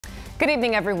Good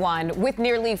evening, everyone. With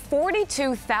nearly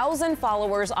 42,000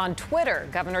 followers on Twitter,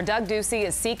 Governor Doug Ducey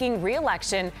is seeking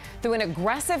re-election through an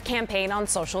aggressive campaign on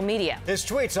social media. His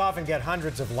tweets often get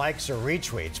hundreds of likes or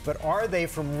retweets, but are they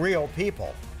from real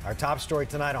people? Our top story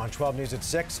tonight on 12 News at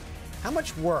 6. How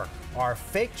much work are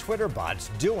fake Twitter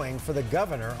bots doing for the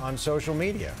governor on social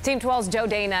media? Team 12's Joe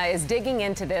Dana is digging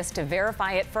into this to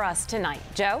verify it for us tonight.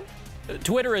 Joe?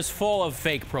 Twitter is full of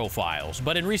fake profiles,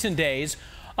 but in recent days,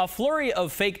 a flurry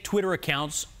of fake Twitter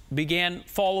accounts began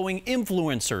following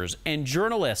influencers and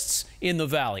journalists in the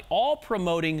Valley, all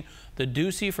promoting the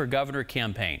Ducey for Governor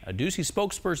campaign. A Ducey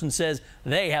spokesperson says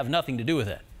they have nothing to do with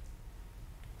it.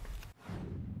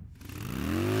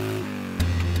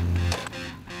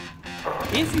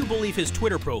 If you believe his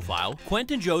Twitter profile,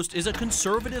 Quentin Jost is a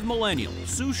conservative millennial,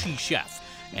 sushi chef,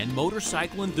 and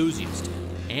motorcycle enthusiast,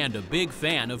 and a big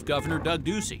fan of Governor Doug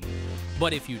Ducey.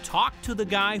 But if you talk to the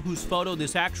guy whose photo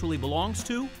this actually belongs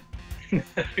to...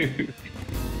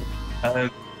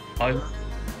 I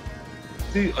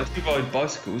do ride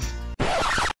bicycles.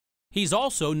 He's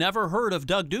also never heard of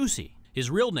Doug Ducey.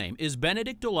 His real name is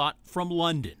Benedict Delot from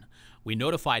London. We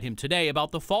notified him today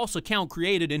about the false account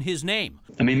created in his name.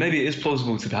 I mean, maybe it is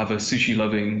plausible to have a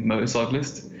sushi-loving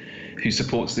motorcyclist who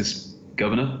supports this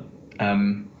governor.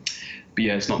 But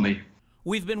yeah, it's not me.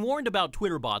 We've been warned about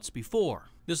Twitter bots before.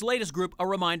 This latest group a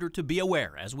reminder to be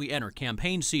aware as we enter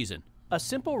campaign season. A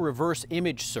simple reverse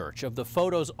image search of the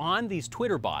photos on these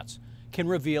Twitter bots can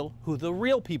reveal who the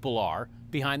real people are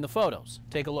behind the photos.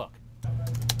 Take a look.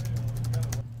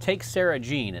 Take Sarah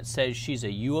Jean. It says she's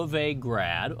a U of A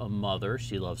grad, a mother.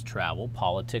 She loves travel,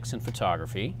 politics, and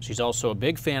photography. She's also a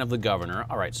big fan of the governor.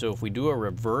 All right, so if we do a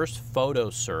reverse photo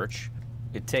search,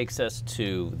 it takes us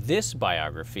to this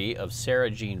biography of Sarah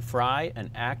Jean Fry,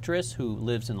 an actress who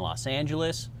lives in Los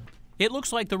Angeles. It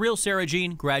looks like the real Sarah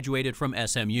Jean graduated from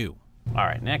SMU. All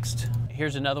right, next.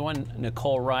 Here's another one,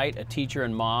 Nicole Wright, a teacher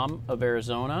and mom of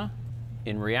Arizona.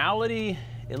 In reality,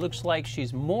 it looks like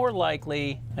she's more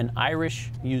likely an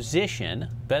Irish musician,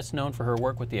 best known for her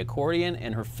work with the accordion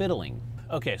and her fiddling.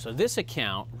 Okay, so this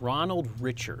account, Ronald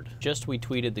Richard, just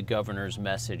retweeted the governor's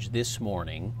message this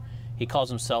morning. He calls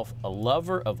himself a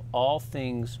lover of all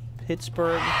things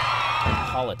Pittsburgh and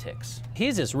politics.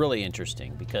 His is really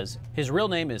interesting because his real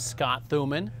name is Scott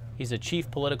Thuman. He's a chief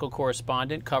political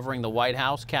correspondent covering the White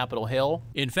House, Capitol Hill.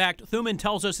 In fact, Thuman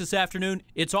tells us this afternoon,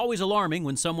 it's always alarming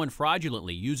when someone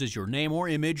fraudulently uses your name or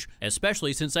image,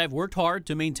 especially since I've worked hard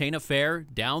to maintain a fair,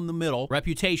 down-the-middle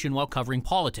reputation while covering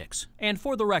politics. And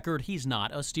for the record, he's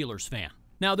not a Steelers fan.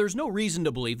 Now, there's no reason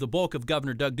to believe the bulk of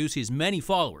Governor Doug Ducey's many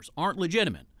followers aren't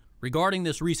legitimate. Regarding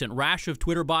this recent rash of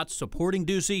Twitter bots supporting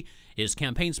Ducey, his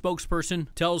campaign spokesperson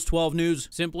tells 12 News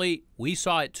simply, we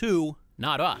saw it too,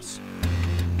 not us.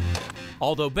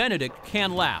 Although Benedict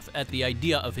can laugh at the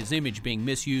idea of his image being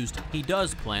misused, he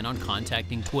does plan on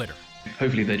contacting Twitter.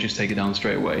 Hopefully they just take it down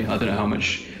straight away. I don't know how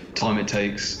much time it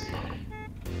takes.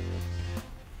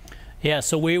 Yeah,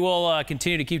 so we will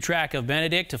continue to keep track of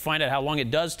Benedict to find out how long it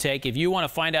does take. If you want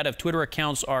to find out if Twitter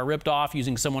accounts are ripped off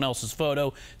using someone else's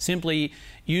photo, simply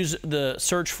use the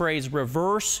search phrase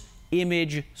reverse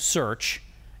image search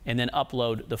and then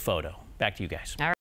upload the photo. Back to you guys. All right.